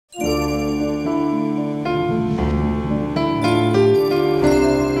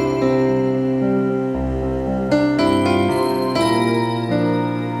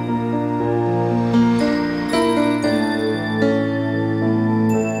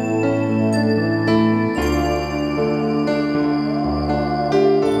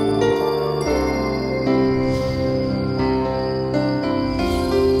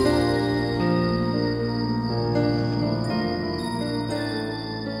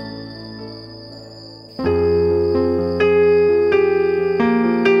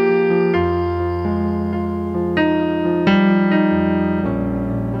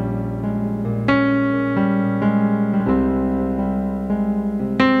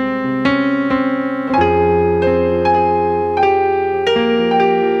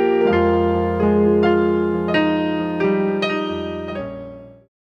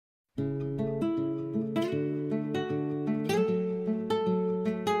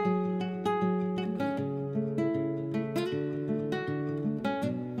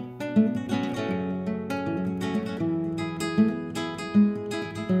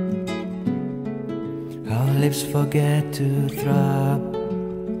lips forget to throb.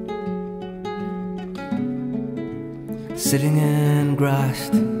 Sitting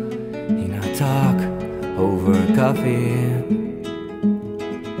engrossed in our talk over coffee.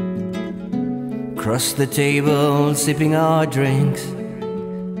 Across the table, sipping our drinks.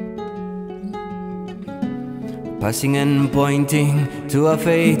 Passing and pointing to our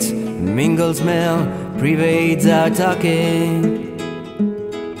fates. Mingled smell pervades our talking.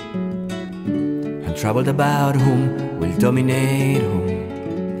 And troubled about whom will dominate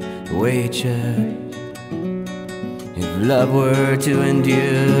whom. Wager. If love were to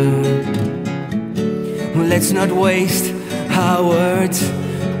endure, let's not waste our words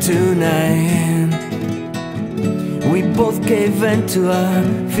tonight. We both gave vent to our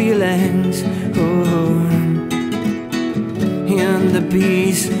feelings, oh, in the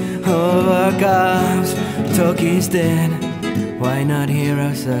peace of our calves. Talk is dead, why not hear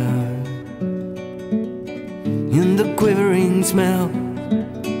ourselves? In the quivering smell,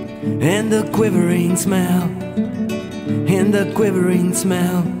 in the quivering smell, in the quivering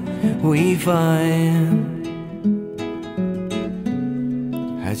smell we find.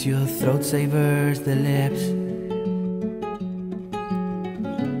 As your throat savors the lips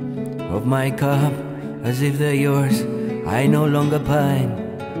of my cup, as if they're yours, I no longer pine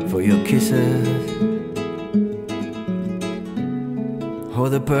for your kisses, or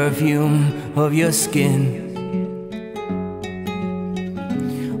the perfume of your skin,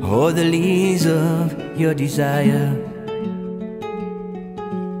 or the leaves of your desire.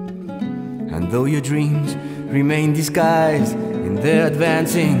 And though your dreams remain disguised in their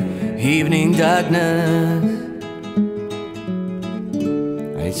advancing evening darkness,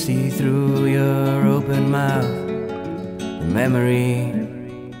 I see through your open mouth the memory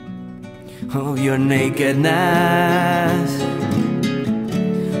of your nakedness.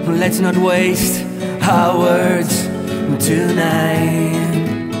 Let's not waste our words tonight.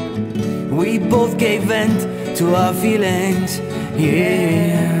 We both gave vent to our feelings,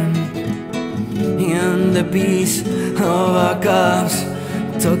 yeah. In the peace of our cups,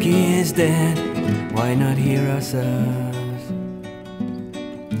 talking is dead, why not hear ourselves?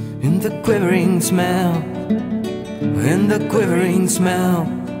 In the quivering smell, in the quivering smell,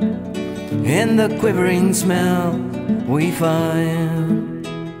 in the quivering smell we find,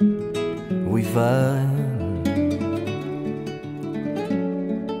 we find.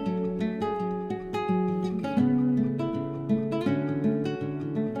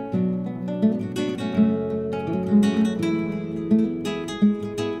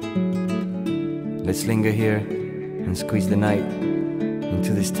 Let's linger here and squeeze the night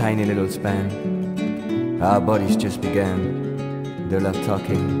into this tiny little span. Our bodies just began their love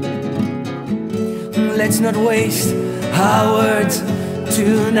talking. Let's not waste our words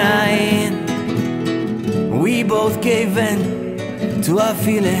tonight. We both gave vent to our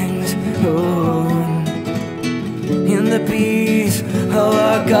feelings, oh, in the peace of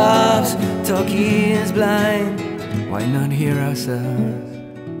our cups. Talking is blind, why not hear ourselves?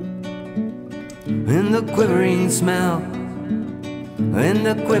 In the quivering smell, in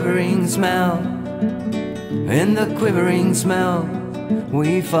the quivering smell, in the quivering smell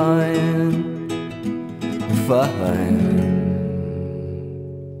we find.